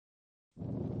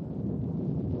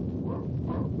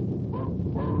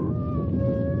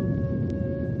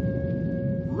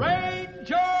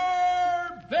Ranger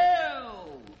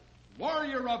Bill,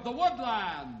 warrior of the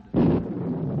woodland.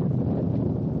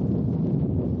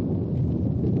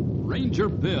 Ranger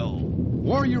Bill,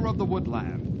 warrior of the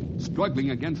woodland,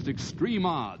 struggling against extreme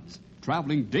odds,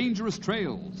 traveling dangerous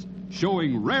trails,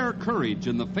 showing rare courage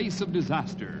in the face of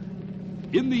disaster.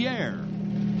 In the air.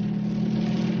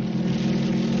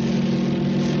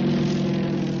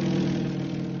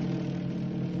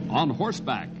 On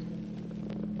horseback.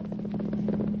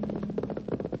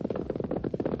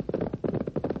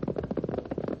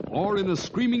 Or in a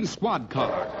screaming squad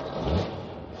car.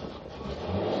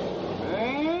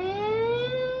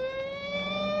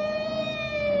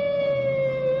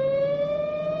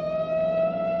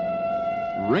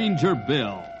 Ranger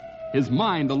Bill, his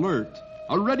mind alert,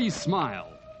 a ready smile,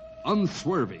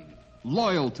 unswerving,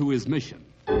 loyal to his mission.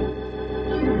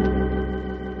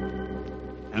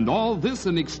 And all this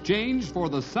in exchange for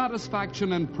the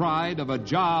satisfaction and pride of a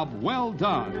job well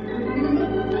done.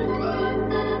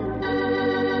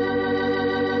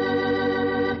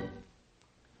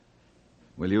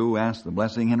 Will you ask the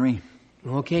blessing, Henry?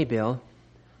 Okay, Bill.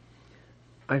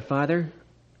 Our Father,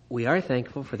 we are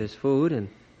thankful for this food and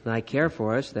thy care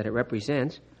for us that it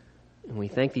represents. And we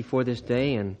thank thee for this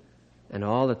day and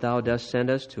all that thou dost send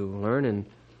us to learn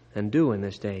and do in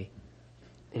this day.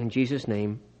 In Jesus'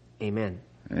 name, amen.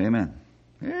 Amen.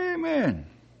 Amen.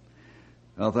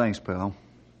 Well, thanks, pal.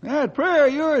 That prayer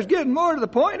of yours is getting more to the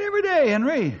point every day,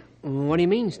 Henry. What do you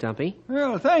mean, Stumpy?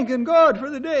 Well, thanking God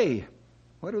for the day.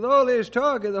 What with all this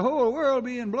talk of the whole world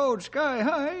being blowed sky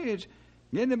high, it's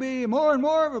getting to be more and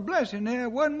more of a blessing to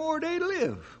have one more day to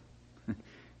live.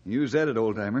 You said it,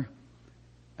 old-timer.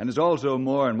 And it's also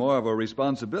more and more of a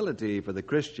responsibility for the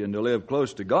Christian to live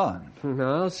close to God.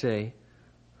 I'll say.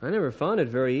 I never found it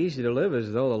very easy to live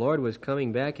as though the Lord was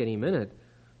coming back any minute.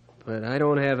 But I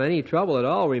don't have any trouble at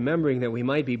all remembering that we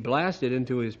might be blasted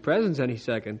into His presence any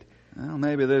second. Well,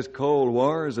 maybe this Cold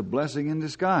War is a blessing in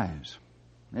disguise.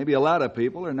 Maybe a lot of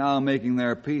people are now making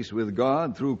their peace with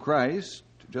God through Christ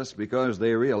just because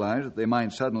they realize that they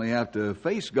might suddenly have to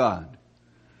face God.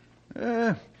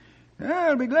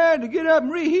 I'll be glad to get up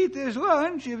and reheat this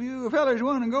lunch if you fellers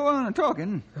want to go on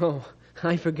talking. Oh,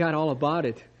 I forgot all about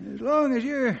it. As long as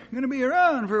you're going to be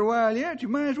around for a while yet, you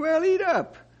might as well eat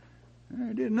up.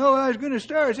 I didn't know I was going to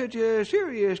start such a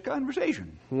serious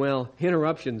conversation. Well,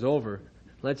 interruption's over.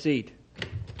 Let's eat.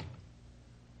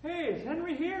 Hey, is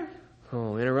Henry here?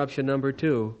 Oh, interruption number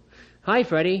 2. Hi,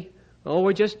 Freddie. Oh,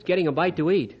 we're just getting a bite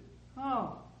to eat.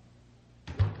 Oh.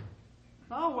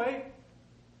 I'll wait.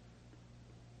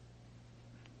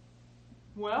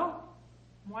 Well,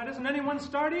 why doesn't anyone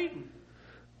start eating?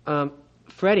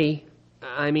 Freddie,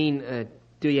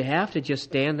 do you have to just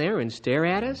stand there and stare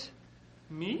at us?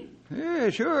 Me? Yeah,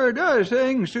 it sure does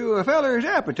things to a feller's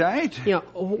appetite. Yeah,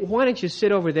 why don't you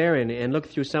sit over there and look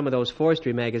through some of those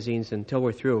forestry magazines until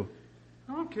we're through?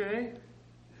 Okay.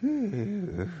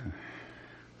 I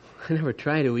never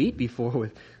tried to eat before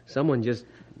with someone just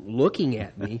looking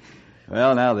at me.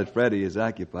 Well, now that Freddie is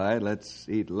occupied, let's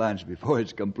eat lunch before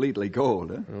it's completely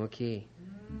cold, huh? Okay.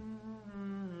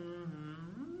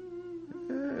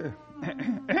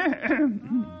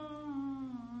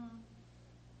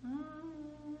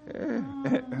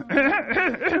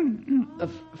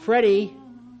 Freddie,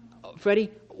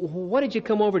 what did you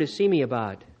come over to see me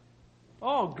about?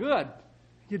 Oh, good.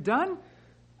 You done?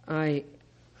 I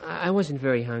wasn't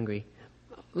very hungry.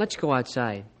 Let's go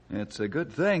outside. It's a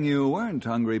good thing you weren't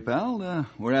hungry, pal.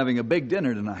 We're having a big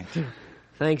dinner tonight.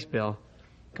 Thanks, Bill.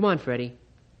 Come on, Freddie.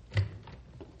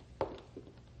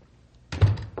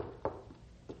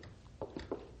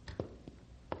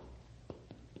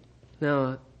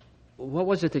 Now, what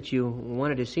was it that you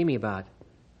wanted to see me about?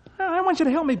 I want you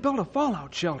to help me build a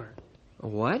fallout shelter. A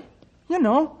what? You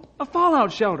know, a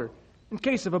fallout shelter. In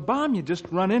case of a bomb, you just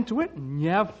run into it and you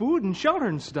have food and shelter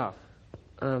and stuff.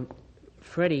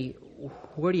 Freddie,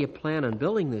 where do you plan on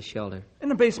building this shelter? In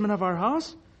the basement of our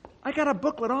house. I got a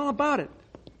booklet all about it,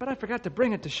 but I forgot to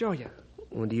bring it to show you.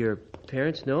 Well, do your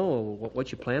parents know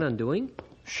what you plan on doing?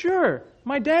 Sure.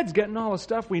 My dad's getting all the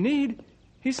stuff we need.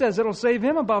 He says it'll save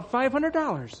him about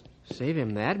 $500. Save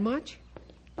him that much?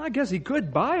 I guess he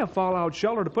could buy a fallout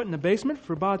shelter to put in the basement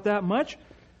for about that much.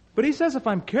 But he says if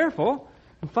I'm careful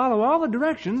and follow all the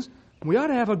directions, we ought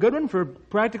to have a good one for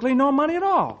practically no money at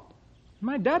all.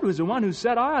 My dad was the one who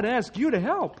said I ought to ask you to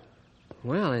help.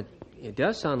 Well, it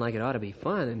does sound like it ought to be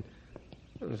fun,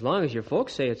 and as long as your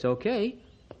folks say it's okay,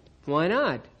 why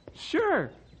not? Sure.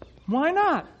 Why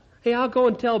not? Hey, I'll go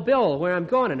and tell Bill where I'm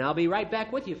going, and I'll be right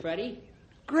back with you, Freddie.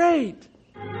 Great.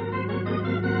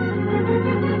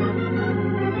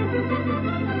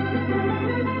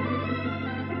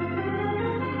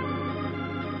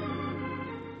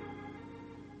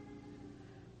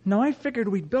 Now, I figured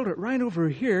we'd build it right over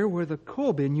here where the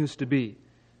coal bin used to be.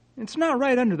 It's not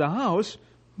right under the house,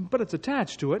 but it's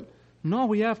attached to it, and all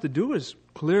we have to do is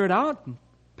clear it out and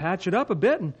patch it up a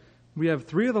bit, and we have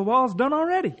 3 of the walls done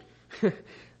already.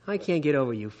 I can't get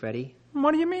over you, Freddie.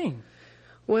 What do you mean?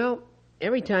 Well,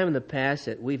 every time in the past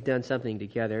that we've done something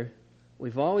together,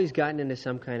 we've always gotten into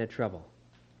some kind of trouble.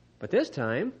 But this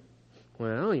time,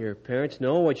 well, your parents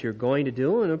know what you're going to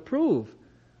do and approve.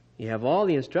 You have all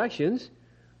the instructions.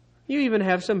 You even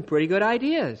have some pretty good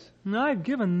ideas. I've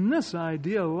given this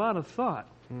idea a lot of thought.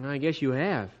 I guess you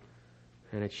have.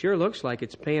 And it sure looks like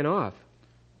it's paying off.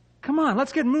 Come on,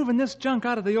 let's get moving this junk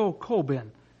out of the old coal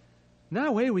bin.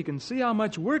 That way we can see how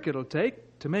much work it'll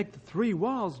take to make the 3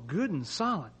 walls good and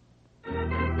solid.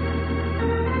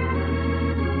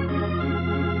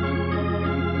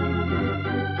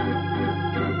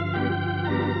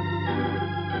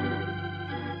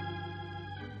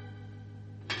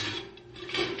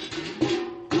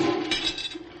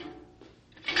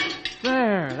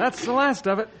 There, that's the last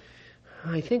of it.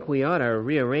 I think we ought to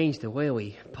rearrange the way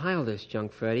we pile this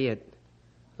junk, Freddie. It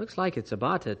looks like it's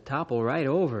about to topple right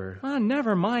over.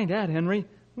 Never mind that, Henry.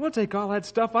 We'll take all that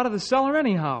stuff out of the cellar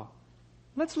anyhow.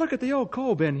 Let's look at the old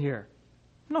coal bin here.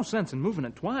 No sense in moving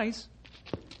it twice.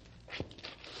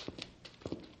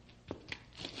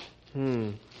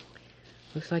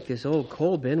 Looks like this old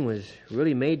coal bin was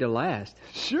really made to last.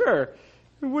 Sure.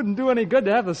 It wouldn't do any good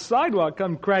to have the sidewalk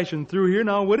come crashing through here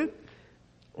now, would it?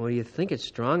 Well, do you think it's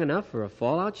strong enough for a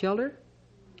fallout shelter?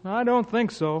 I don't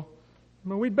think so.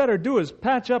 What we'd better do is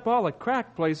patch up all the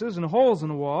cracked places and holes in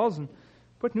the walls and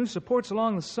put new supports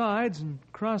along the sides and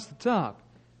across the top.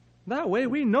 That way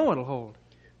we know it'll hold.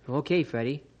 Okay,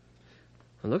 Freddie.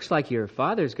 It looks like your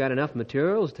father's got enough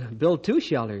materials to build 2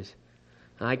 shelters.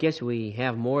 I guess we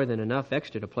have more than enough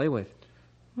extra to play with.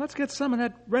 Let's get some of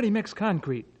that ready-mix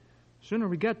concrete. Sooner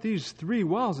we get these 3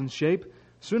 walls in shape,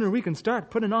 sooner we can start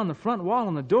putting on the front wall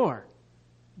and the door.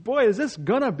 Boy, is this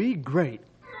gonna be great.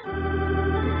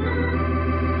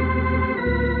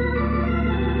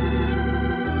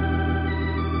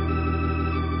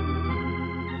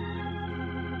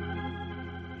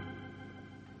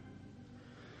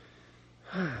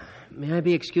 May I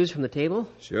be excused from the table?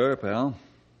 Sure, pal.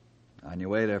 On your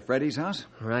way to Freddie's house?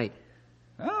 Right.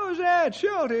 How's that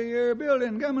shelter you're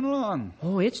building coming along?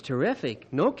 Oh, it's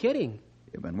terrific. No kidding.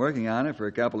 You've been working on it for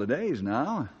a couple of days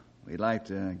now. We'd like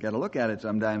to get a look at it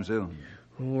sometime soon.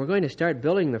 We're going to start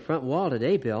building the front wall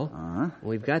today, Bill. Uh-huh.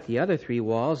 We've got the other 3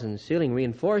 walls and ceiling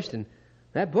reinforced, and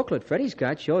that booklet Freddie's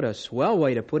got showed a swell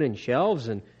way to put in shelves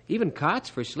and even cots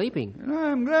for sleeping. And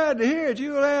I'm glad to hear that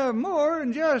you'll have more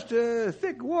than just a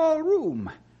thick-walled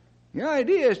room. Your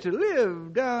idea is to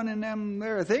live down in them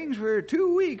there things for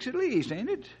 2 weeks at least, ain't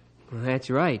it? Well, that's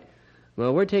right.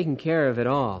 Well, we're taking care of it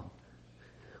all.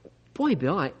 Boy,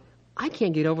 Bill, I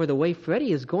can't get over the way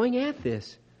Freddie is going at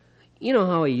this. You know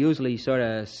how he usually sort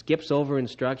of skips over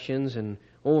instructions and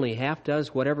only half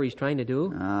does whatever he's trying to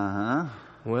do? Uh-huh.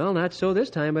 Well, not so this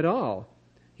time at all.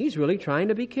 He's really trying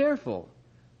to be careful.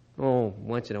 Oh,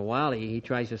 once in a while he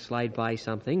tries to slide by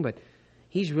something, but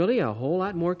he's really a whole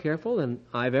lot more careful than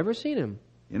I've ever seen him.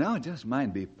 You know, it just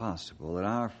might be possible that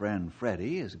our friend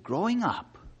Freddie is growing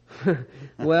up.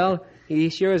 Well, he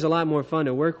sure is a lot more fun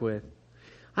to work with.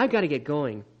 I've got to get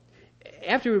going.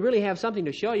 After we really have something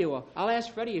to show you, I'll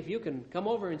ask Freddie if you can come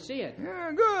over and see it.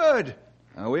 Yeah, good.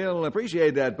 We'll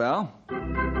appreciate that, pal.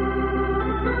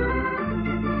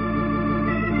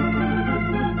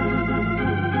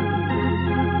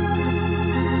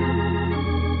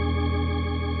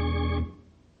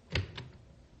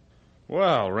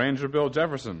 Well, Ranger Bill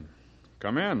Jefferson,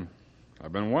 come in.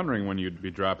 I've been wondering when you'd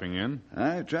be dropping in.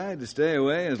 I've tried to stay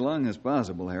away as long as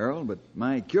possible, Harold, but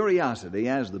my curiosity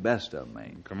has the best of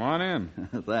me. Come on in.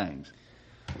 Thanks.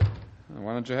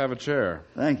 Why don't you have a chair?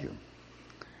 Thank you.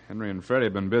 Henry and Freddie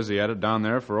have been busy at it down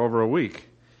there for over a week.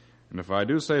 And if I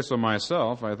do say so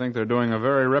myself, I think they're doing a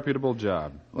very reputable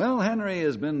job. Well, Henry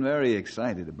has been very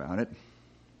excited about it.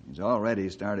 He's already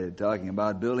started talking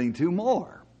about building 2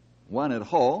 more. One at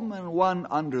home and one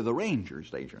under the ranger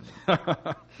station.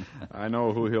 I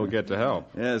know who he'll get to help.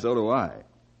 Yeah, so do I.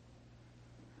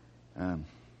 Are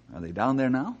they down there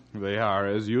now? They are,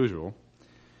 as usual.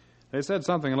 They said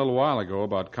something a little while ago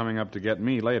about coming up to get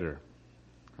me later.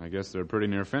 I guess they're pretty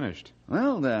near finished.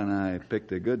 Well, then, I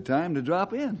picked a good time to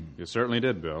drop in. You certainly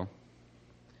did, Bill.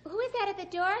 Who is that at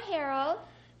the door, Harold?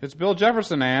 It's Bill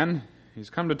Jefferson, Ann. He's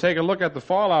come to take a look at the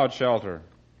fallout shelter.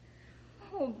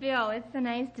 Oh, Bill, it's so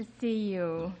nice to see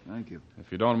you. Thank you.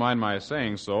 If you don't mind my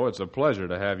saying so, it's a pleasure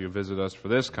to have you visit us for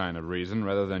this kind of reason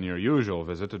rather than your usual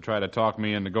visit to try to talk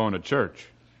me into going to church.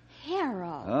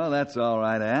 Harold. Oh, that's all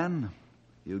right, Ann.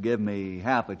 You give me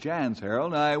half a chance,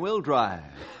 Harold, I will try.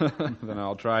 Then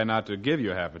I'll try not to give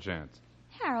you half a chance.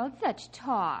 Harold, such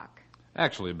talk.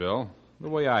 Actually, Bill, the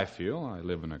way I feel, I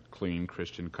live in a clean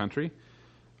Christian country.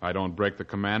 I don't break the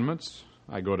commandments.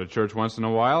 I go to church once in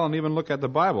a while and even look at the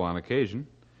Bible on occasion.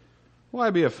 Why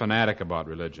be a fanatic about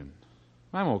religion?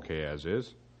 I'm okay as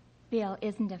is. Bill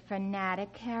isn't a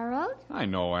fanatic, Harold. I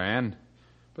know, Ann.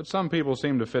 But some people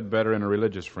seem to fit better in a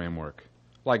religious framework,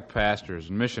 like pastors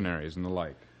and missionaries and the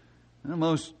like. Well,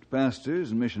 most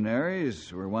pastors and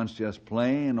missionaries were once just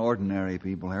plain, ordinary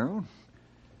people, Harold.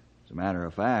 As a matter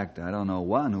of fact, I don't know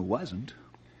one who wasn't.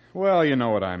 Well, you know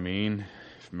what I mean.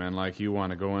 If men like you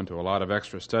want to go into a lot of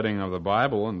extra studying of the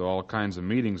Bible and all kinds of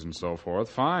meetings and so forth,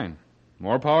 fine.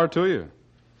 More power to you.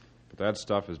 But that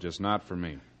stuff is just not for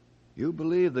me. You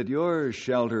believe that your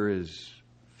shelter is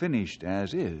finished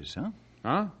as is, huh?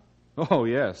 Huh? Oh,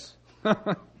 yes.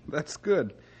 That's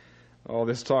good. All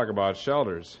this talk about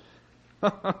shelters.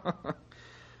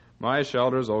 My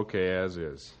shelter's okay as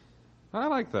is. I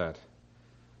like that.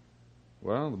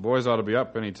 Well, the boys ought to be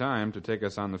up any time to take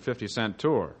us on the 50-cent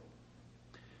tour.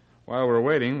 While we're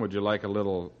waiting, would you like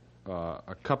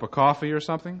a cup of coffee or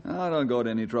something? I don't go to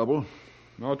any trouble.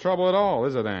 No trouble at all,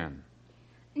 is it, Ann?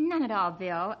 None at all,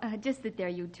 Bill. Just sit there,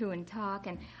 you two, and talk,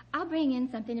 and I'll bring in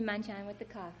something to munch on with the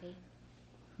coffee.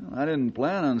 Well, I didn't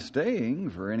plan on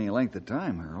staying for any length of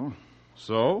time, Harold.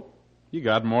 So? You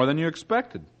got more than you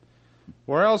expected.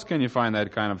 Where else can you find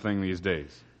that kind of thing these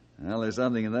days? Well, there's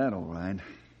something in that, all right.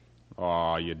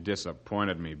 Oh, you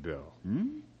disappointed me, Bill.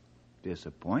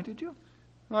 Disappointed you?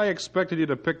 I expected you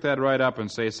to pick that right up and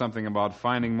say something about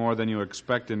finding more than you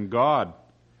expect in God.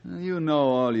 Well, you know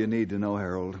all you need to know,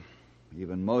 Harold.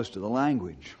 Even most of the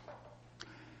language.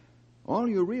 All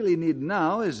you really need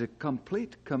now is a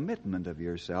complete commitment of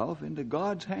yourself into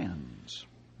God's hands.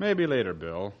 Maybe later,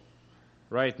 Bill.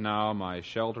 Right now, my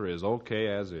shelter is okay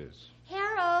as is.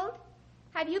 Harold,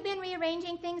 have you been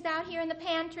rearranging things out here in the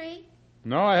pantry?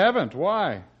 No, I haven't.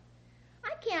 Why?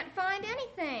 I can't find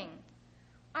anything.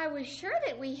 I was sure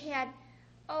that we had...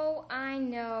 Oh, I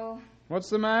know. What's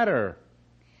the matter?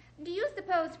 Do you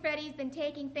suppose Freddie's been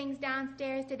taking things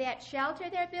downstairs to that shelter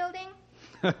they're building?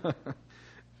 If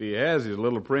he has, he's a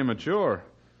little premature.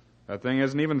 That thing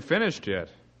isn't even finished yet.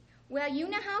 Well, you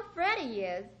know how Freddie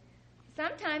is.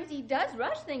 Sometimes he does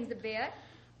rush things a bit.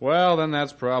 Well, then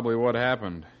that's probably what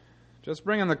happened. Just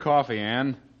bring in the coffee,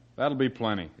 Ann. That'll be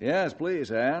plenty. Yes,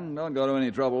 please, Ann. Don't go to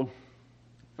any trouble.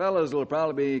 Fellas will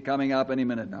probably be coming up any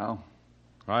minute now.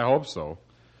 I hope so.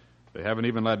 They haven't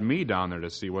even let me down there to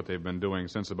see what they've been doing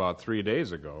since about 3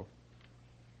 days ago.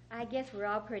 I guess we're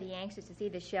all pretty anxious to see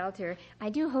the shelter. I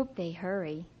do hope they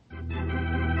hurry.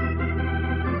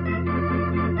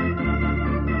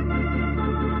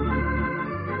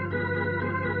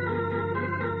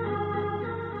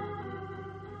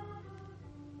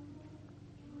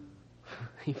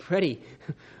 Hey, Freddie,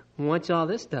 what's all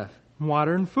this stuff?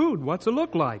 Water and food. What's it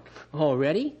look like?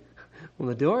 Already? Well,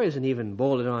 the door isn't even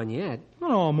bolted on yet.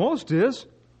 Well, almost is.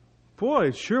 Boy,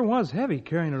 it sure was heavy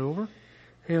carrying it over.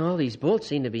 Hey, all these bolts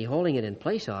seem to be holding it in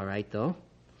place all right, though.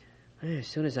 As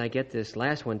soon as I get this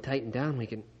last one tightened down, we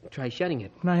can try shutting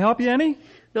it. Can I help you any?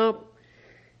 Nope.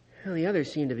 Well, the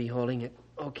others seem to be holding it.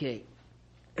 Okay.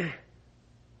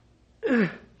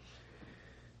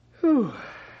 Whew.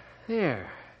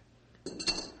 There.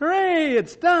 Hooray,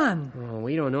 it's done. Oh,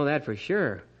 we don't know that for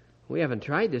sure. We haven't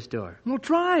tried this door. Well,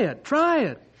 try it. Try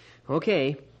it.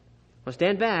 Okay. Well,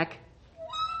 stand back.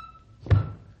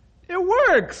 It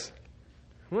works.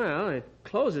 Well, it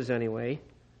closes anyway.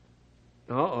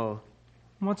 Uh-oh.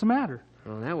 What's the matter?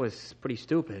 Well, that was pretty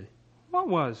stupid. What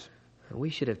was? We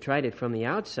should have tried it from the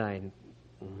outside.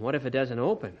 What if it doesn't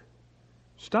open?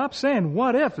 Stop saying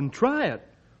what if and try it.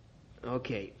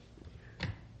 Okay.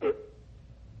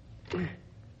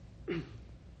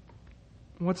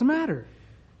 What's the matter?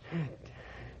 It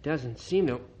doesn't seem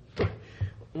to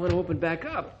want to open back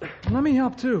up. Let me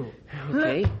help, too.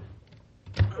 Okay.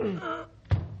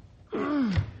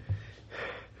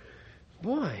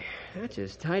 Boy, that's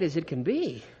as tight as it can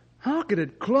be. How could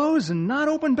it close and not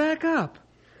open back up?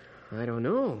 I don't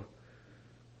know.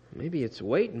 Maybe it's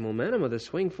weight and momentum of the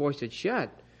swing forced it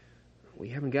shut. We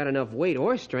haven't got enough weight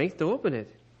or strength to open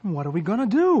it. What are we going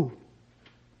to do?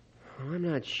 I'm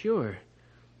not sure.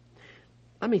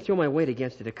 Let me throw my weight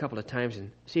against it a couple of times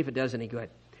and see if it does any good.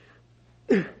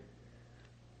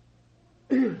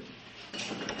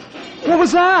 What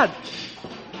was that?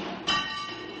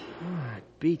 Oh, it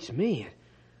beats me.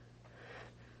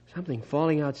 Something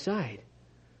falling outside.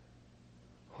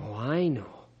 Oh, I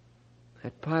know.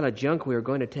 That pile of junk we were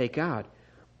going to take out.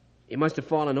 It must have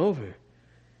fallen over.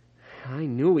 I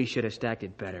knew we should have stacked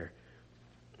it better.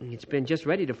 It's been just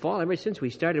ready to fall ever since we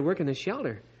started working the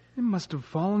shelter. It must have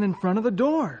fallen in front of the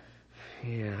door.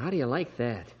 Yeah, how do you like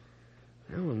that?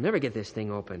 Well, we'll never get this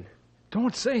thing open.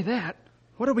 Don't say that.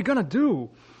 What are we going to do?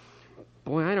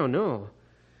 Boy, I don't know.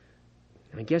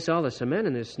 I guess all the cement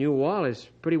in this new wall is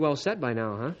pretty well set by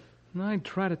now, huh? I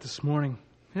tried it this morning.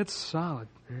 It's solid.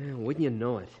 Wouldn't you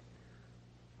know it?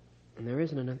 And there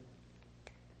isn't another...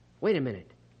 Wait a minute.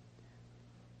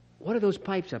 What are those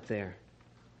pipes up there?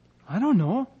 I don't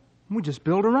know. We just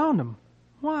build around them.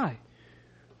 Why?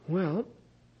 Well,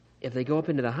 if they go up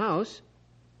into the house,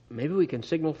 maybe we can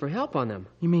signal for help on them.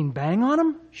 You mean bang on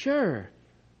them? Sure.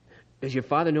 Does your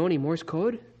father know any Morse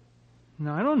code?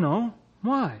 No, I don't know.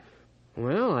 Why?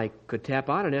 Well, I could tap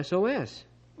out an SOS.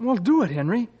 Well, do it,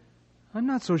 Henry. I'm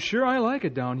not so sure I like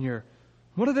it down here.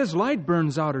 What if this light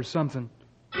burns out or something?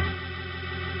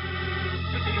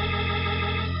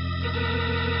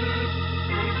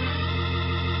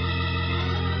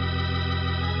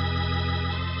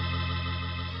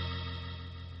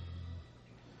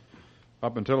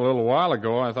 Up until a little while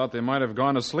ago, I thought they might have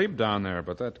gone to sleep down there,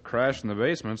 but that crash in the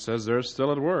basement says they're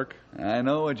still at work. I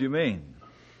know what you mean.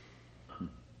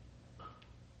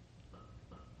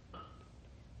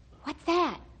 What's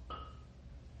that?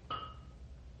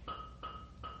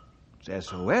 It's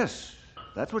SOS.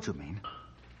 That's what you mean.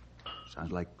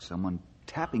 Sounds like someone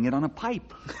tapping it on a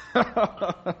pipe.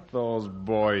 Those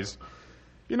boys.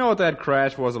 You know what that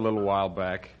crash was a little while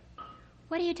back?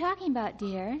 What are you talking about,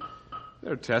 dear?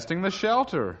 They're testing the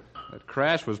shelter. That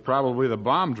crash was probably the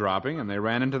bomb dropping, and they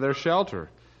ran into their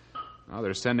shelter. Now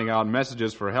they're sending out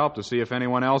messages for help to see if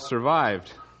anyone else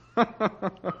survived.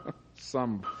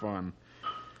 Some fun.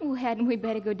 Well, hadn't we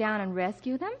better go down and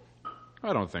rescue them?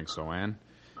 I don't think so, Anne.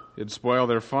 It'd spoil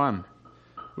their fun.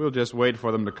 We'll just wait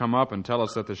for them to come up and tell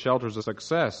us that the shelter's a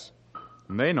success.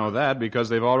 And they know that because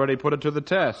they've already put it to the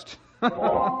test.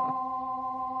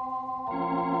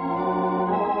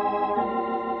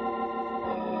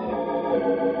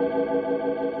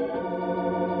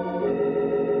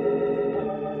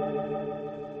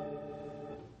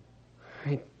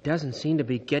 It doesn't seem to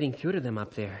be getting through to them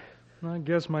up there. I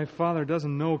guess my father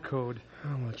doesn't know code.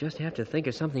 Oh, we'll just have to think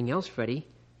of something else, Freddie.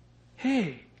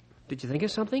 Hey, Did you think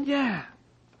of something? yeah,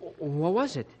 What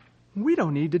was it? we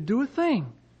don't need to do a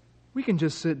thing. We can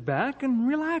just sit back and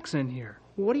relax in here.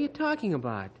 What are you talking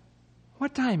about?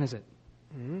 What time is it?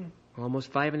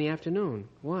 Almost 5 in the afternoon.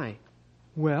 Why?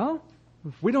 Well,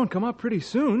 if we don't come up pretty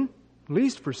soon, at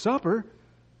least for supper,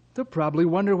 they'll probably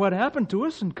wonder what happened to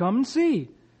us and come and see.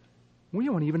 We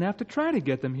won't even have to try to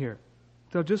get them here.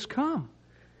 They'll just come.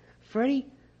 Freddie,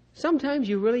 sometimes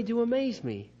you really do amaze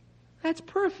me. That's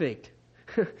perfect.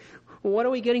 What are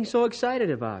we getting so excited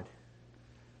about?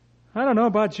 I don't know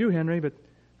about you, Henry, but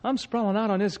I'm sprawling out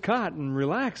on this cot and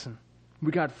relaxing.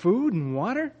 We got food and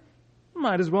water.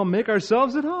 Might as well make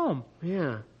ourselves at home.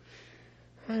 Yeah.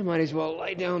 I might as well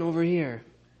lie down over here.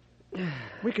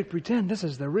 We could pretend this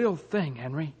is the real thing,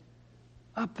 Henry.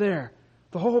 Up there,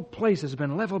 the whole place has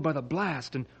been leveled by the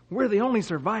blast, and we're the only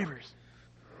survivors.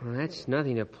 Well, that's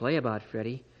nothing to play about,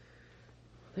 Freddie.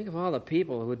 Think of all the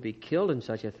people who would be killed in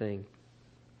such a thing.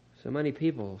 So many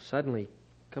people suddenly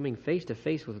coming face to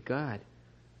face with God.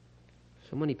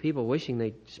 So many people wishing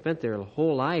they'd spent their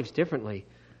whole lives differently.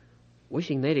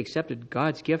 Wishing they'd accepted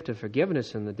God's gift of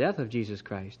forgiveness in the death of Jesus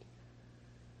Christ.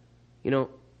 You know,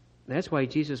 that's why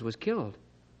Jesus was killed.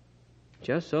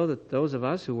 Just so that those of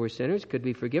us who were sinners could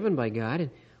be forgiven by God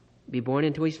and be born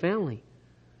into His family.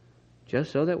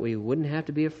 Just so that we wouldn't have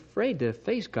to be afraid to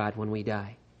face God when we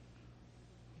die.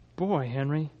 Boy,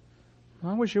 Henry,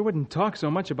 I wish you wouldn't talk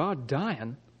so much about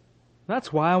dying.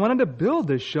 That's why I wanted to build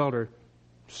this shelter,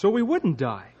 so we wouldn't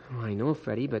die. Oh, I know,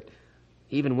 Freddie, but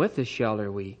even with this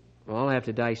shelter, we all have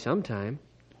to die sometime.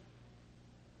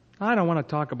 I don't want to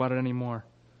talk about it anymore.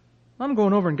 I'm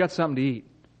going over and get something to eat.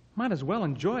 Might as well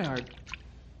enjoy our...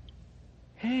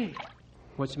 Hey,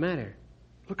 What's the matter?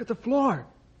 look at the floor.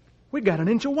 We got an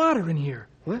inch of water in here.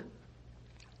 What?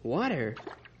 Water?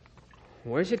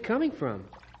 Where's it coming from?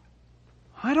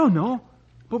 I don't know,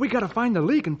 but we got to find the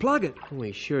leak and plug it.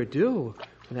 We sure do.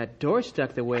 With that door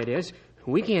stuck the way it is,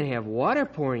 we can't have water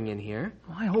pouring in here.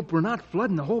 I hope we're not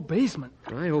flooding the whole basement.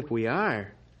 I hope we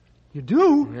are. You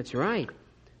do? That's right.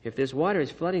 If this water is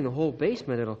flooding the whole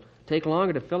basement, it'll take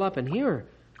longer to fill up in here.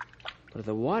 But if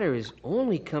the water is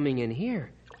only coming in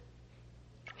here...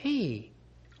 Hey,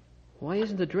 why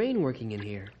isn't the drain working in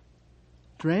here?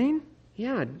 Drain?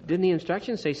 Yeah, didn't the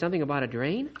instructions say something about a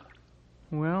drain?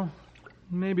 Well,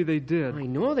 maybe they did. I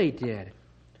know they did.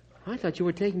 I thought you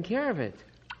were taking care of it.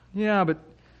 Yeah, but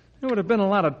It would have been a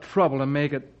lot of trouble to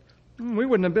make it. We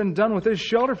wouldn't have been done with this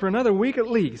shelter for another week at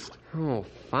least. Oh,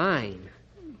 fine.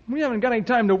 We haven't got any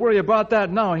time to worry about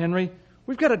that now, Henry.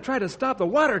 We've got to try to stop the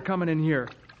water coming in here.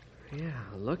 Yeah,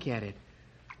 look at it.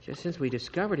 Just since we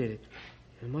discovered it,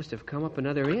 it must have come up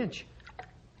another inch.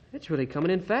 It's really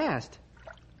coming in fast.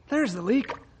 There's the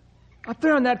leak. Up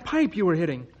there on that pipe you were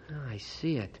hitting. Oh, I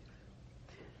see it.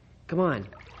 Come on.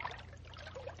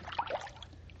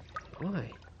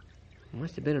 Boy, it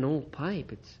must have been an old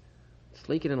pipe. It's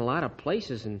leaking in a lot of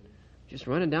places and just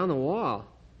running down the wall.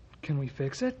 Can we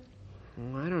fix it?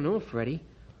 Well, I don't know, Freddie.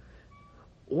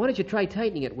 Why don't you try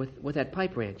tightening it with that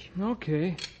pipe wrench?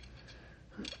 Okay.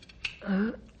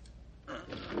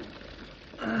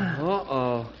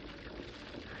 Uh-oh.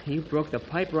 You broke the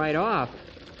pipe right off.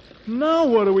 Now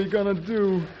what are we gonna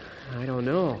do? I don't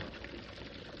know.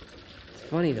 It's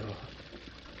funny, though.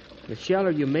 The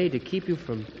shelter you made to keep you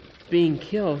from being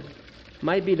killed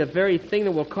might be the very thing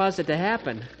that will cause it to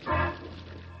happen.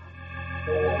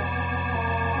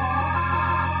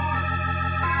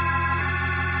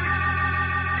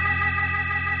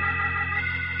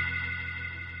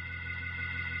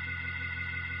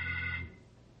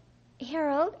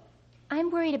 Harold,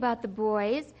 I'm worried about the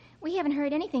boys. We haven't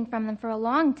heard anything from them for a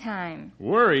long time.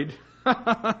 Worried?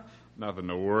 Nothing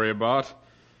to worry about.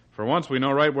 For once, we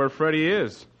know right where Freddie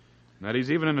is, and that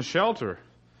he's even in a shelter.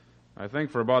 I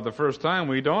think for about the first time,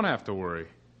 we don't have to worry.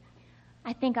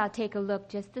 I think I'll take a look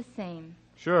just the same.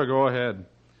 Sure, go ahead.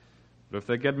 But if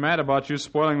they get mad about you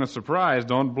spoiling the surprise,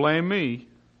 don't blame me.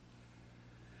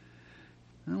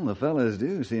 Well, the fellas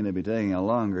do seem to be taking a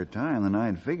longer time than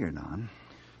I'd figured on.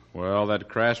 Well, that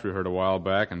crash we heard a while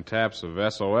back and taps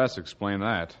of SOS explain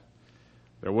that.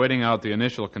 They're waiting out the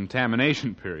initial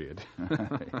contamination period.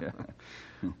 Yeah.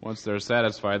 Once they're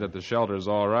satisfied that the shelter's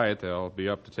all right, they'll be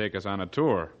up to take us on a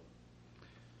tour.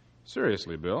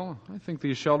 Seriously, Bill, I think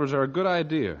these shelters are a good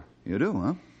idea. You do,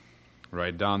 huh?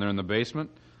 Right down there in the basement,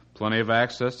 plenty of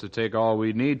access to take all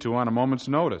we need to on a moment's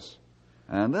notice.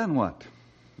 And then what?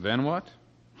 Then what?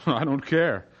 I don't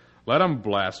care. Let them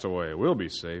blast away. We'll be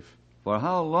safe. For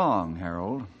how long,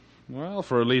 Harold? Well,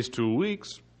 for at least 2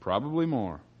 weeks, probably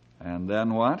more. And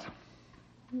then what?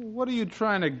 What are you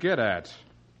trying to get at?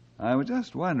 I was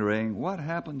just wondering what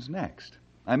happens next.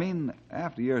 I mean,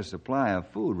 after your supply of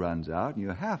food runs out and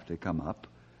you have to come up,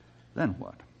 then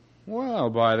what? Well,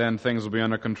 by then things will be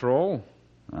under control.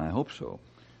 I hope so.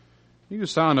 You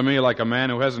sound to me like a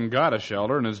man who hasn't got a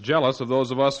shelter and is jealous of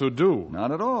those of us who do.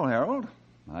 Not at all, Harold.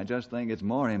 I just think it's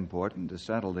more important to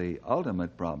settle the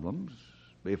ultimate problems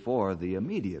before the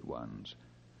immediate ones.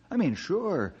 I mean,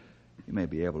 sure, you may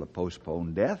be able to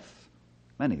postpone death.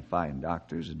 Many fine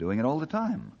doctors are doing it all the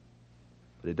time.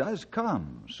 But it does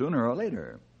come sooner or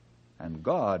later, and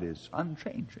God is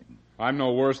unchanging. I'm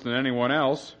no worse than anyone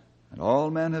else. And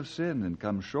all men have sinned and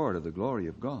come short of the glory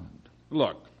of God.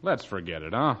 Look, let's forget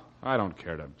it, huh? I don't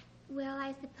care to... Well,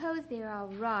 I suppose they're all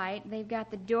right. They've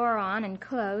got the door on and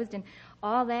closed, and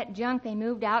all that junk they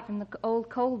moved out from the old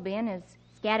coal bin is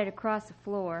scattered across the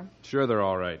floor. Sure, they're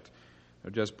all right.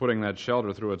 They're just putting that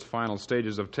shelter through its final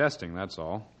stages of testing, that's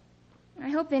all. I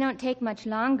hope they don't take much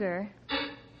longer.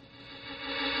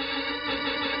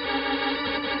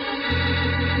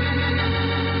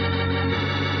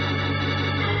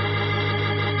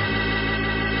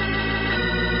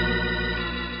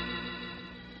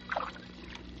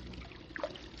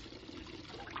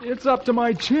 It's up to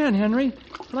my chin, Henry,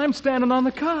 and I'm standing on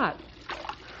the cot.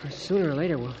 Sooner or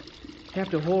later, we'll have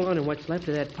to hold on to what's left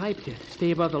of that pipe to stay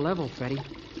above the level, Freddie.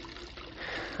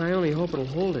 I only hope it'll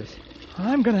hold us.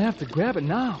 I'm going to have to grab it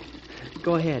now.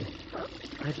 Go ahead.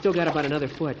 I've still got about another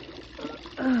foot.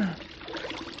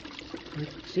 It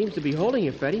seems to be holding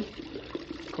you, Freddie.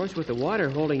 Of course, with the water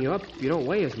holding you up, you don't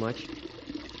weigh as much.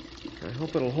 I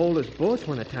hope it'll hold us both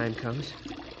when the time comes.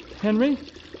 Henry,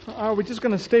 are we just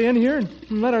going to stay in here and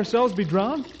let ourselves be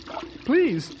drowned?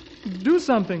 Please, do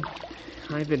something.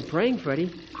 I've been praying,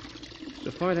 Freddie. So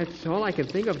far, that's all I can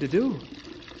think of to do.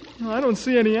 I don't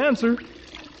see any answer.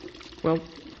 Well,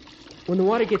 when the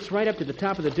water gets right up to the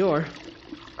top of the door,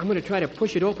 I'm going to try to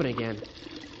push it open again.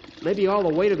 Maybe all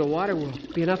the weight of the water will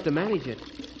be enough to manage it.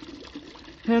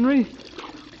 Henry,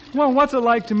 well, what's it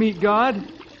like to meet God?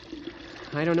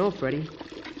 I don't know, Freddie.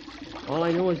 All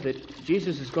I know is that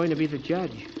Jesus is going to be the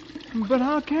judge. But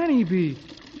how can he be?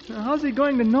 How's he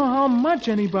going to know how much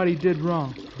anybody did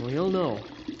wrong? Well, he'll know.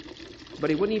 But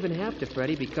he wouldn't even have to,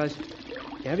 Freddie, because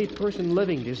every person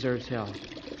living deserves hell.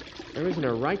 There isn't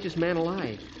a righteous man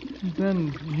alive.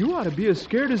 Then you ought to be as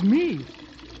scared as me.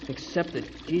 Except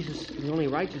that Jesus, the only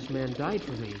righteous man, died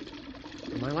for me.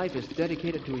 And my life is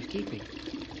dedicated to his keeping.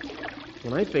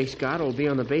 When I face God, it'll be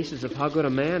on the basis of how good a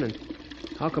man and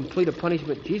how complete a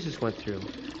punishment Jesus went through.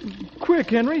 Quick,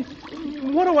 Henry.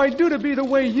 What do I do to be the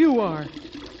way you are?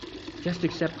 Just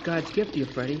accept God's gift to you,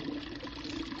 Freddie.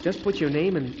 Just put your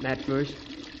name in that verse.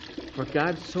 For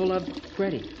God so loved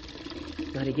Freddie,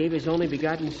 that he gave his only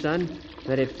begotten Son,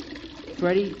 that if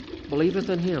Freddie believeth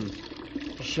in him,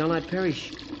 he shall not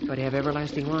perish, but have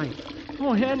everlasting life.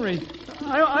 Oh, Henry,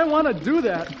 I want to do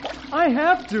that. I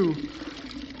have to.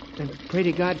 Then pray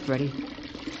to God, Freddie.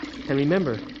 And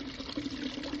remember,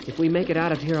 if we make it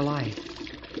out of here alive,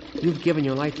 you've given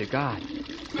your life to God.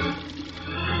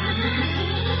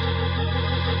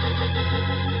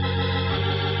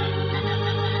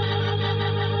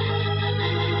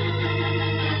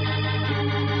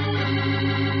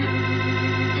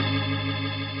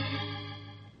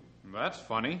 That's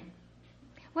funny.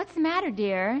 What's the matter,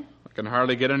 dear? I can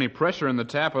hardly get any pressure in the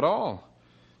tap at all.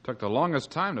 Took the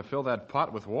longest time to fill that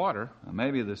pot with water.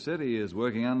 Maybe the city is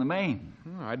working on the main.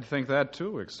 I'd think that,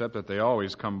 too, except that they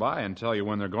always come by and tell you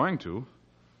when they're going to.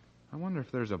 I wonder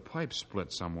if there's a pipe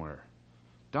split somewhere.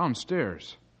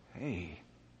 Downstairs. Hey,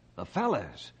 the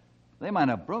fellas. They might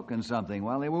have broken something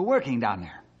while they were working down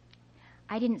there.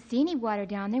 I didn't see any water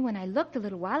down there when I looked a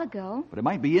little while ago. But it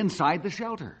might be inside the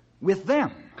shelter. With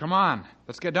them. Come on,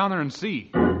 let's get down there and see.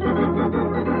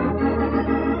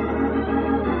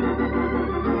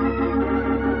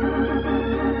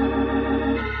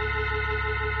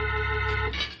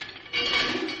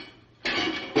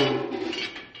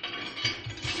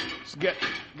 Let's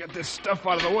get this stuff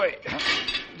out of the way.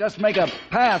 Just make a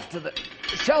path to the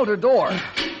shelter door.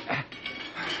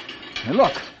 And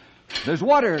look, there's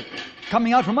water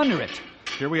coming out from under it.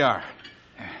 Here we are.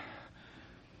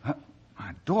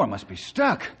 The door must be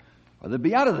stuck, or they'd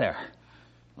be out of there.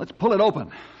 Let's pull it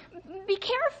open. Be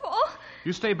careful.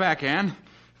 You stay back, Ann.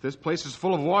 If this place is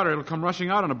full of water, it'll come rushing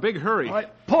out in a big hurry. All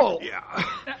right, pull. Yeah.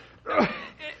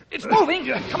 It's moving.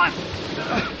 Come on.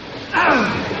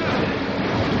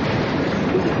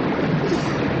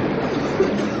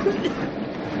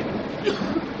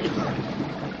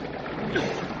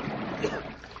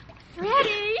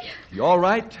 Freddie! You all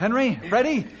right, Henry?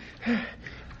 Ready?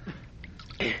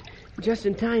 Just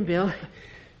in time, Bill.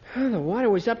 The water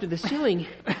was up to the ceiling.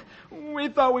 We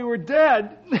thought we were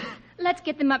dead. Let's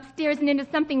get them upstairs and into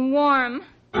something warm.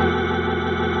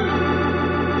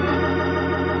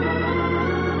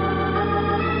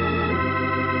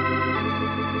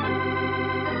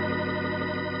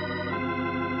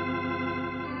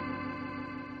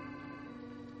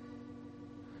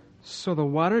 So the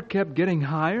water kept getting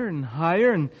higher and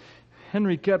higher, and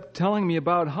Henry kept telling me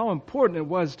about how important it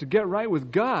was to get right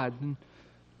with God, and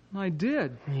I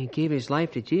did. He gave his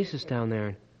life to Jesus down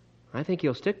there. I think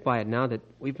he'll stick by it now that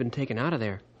we've been taken out of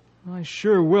there. I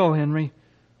sure will, Henry.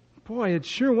 Boy, it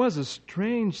sure was a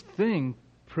strange thing,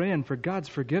 praying for God's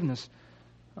forgiveness.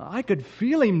 I could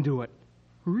feel him do it.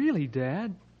 Really,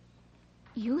 Dad.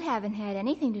 You haven't had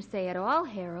anything to say at all,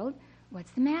 Harold.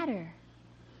 What's the matter?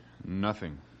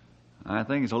 Nothing. I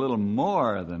think it's a little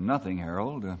more than nothing,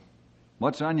 Harold.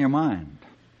 What's on your mind?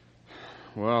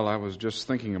 Well, I was just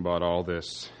thinking about all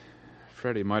this.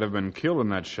 Freddie might have been killed in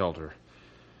that shelter.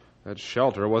 That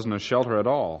shelter wasn't a shelter at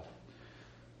all.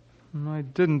 I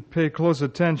didn't pay close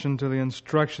attention to the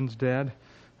instructions, Dad.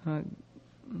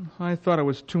 I thought it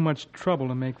was too much trouble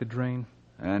to make the drain.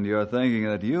 And you're thinking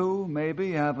that you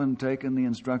maybe haven't taken the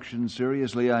instructions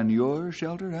seriously on your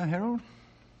shelter, huh, Harold?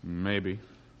 Maybe.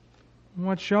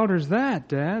 What shelter's that,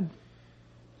 Dad?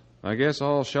 I guess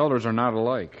all shelters are not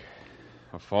alike.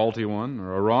 A faulty one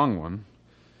or a wrong one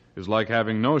is like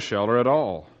having no shelter at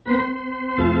all.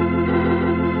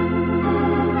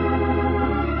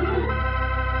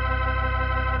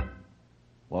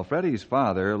 Well, Freddie's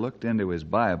father looked into his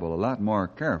Bible a lot more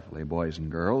carefully, boys and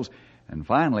girls, and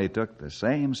finally took the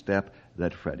same step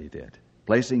that Freddie did,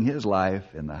 placing his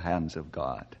life in the hands of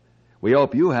God. We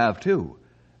hope you have, too,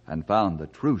 and found the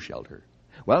true shelter.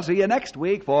 We'll see you next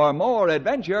week for more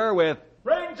adventure with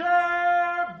Ranger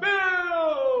Bill!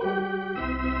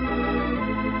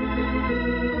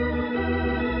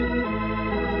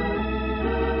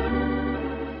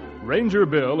 Ranger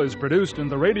Bill is produced in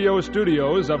the radio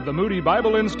studios of the Moody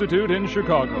Bible Institute in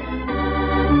Chicago.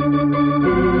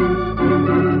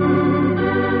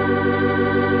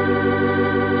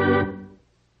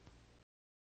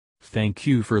 Thank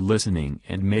you for listening,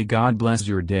 and may God bless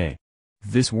your day.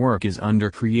 This work is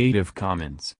under Creative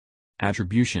Commons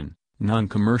Attribution,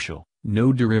 Non-Commercial,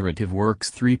 No Derivative Works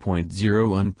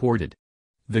 3.0 Unported.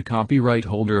 The copyright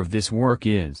holder of this work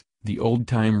is the Old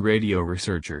Time Radio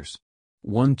Researchers.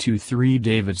 123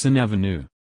 Davidson Avenue,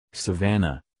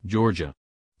 Savannah, Georgia.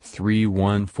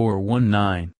 31419.